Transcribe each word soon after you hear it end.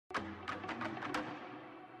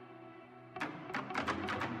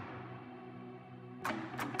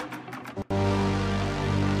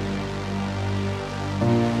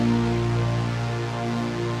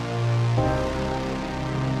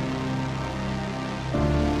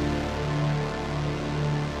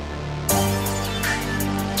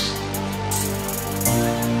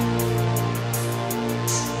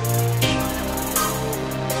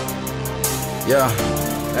Yeah,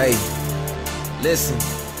 hey, listen.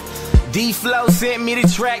 D-Flow sent me the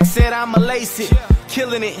track, said I'ma lace it.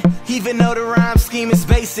 Killing it, even though the rhyme scheme is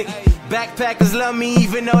basic. Backpackers love me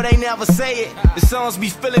even though they never say it. The songs be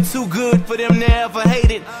feeling too good for them to ever hate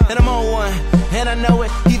it. And I'm on one, and I know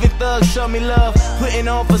it. Even thugs show me love. Putting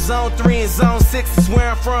on for zone 3 and zone 6 is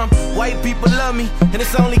where I'm from. White people love me, and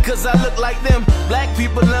it's only cause I look like them. Black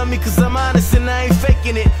people love me cause I'm honest and I ain't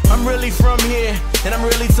faking it. I'm really from here, and I'm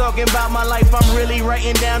really talking about my life. I'm really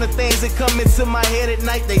writing down the things that come into my head at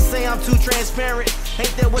night. They say I'm too transparent.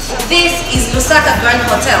 Ain't that what y'all... This is Lusaka Grand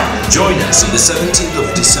Hotel. Join us on the 17th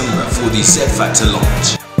of December for the ZED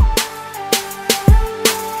launch.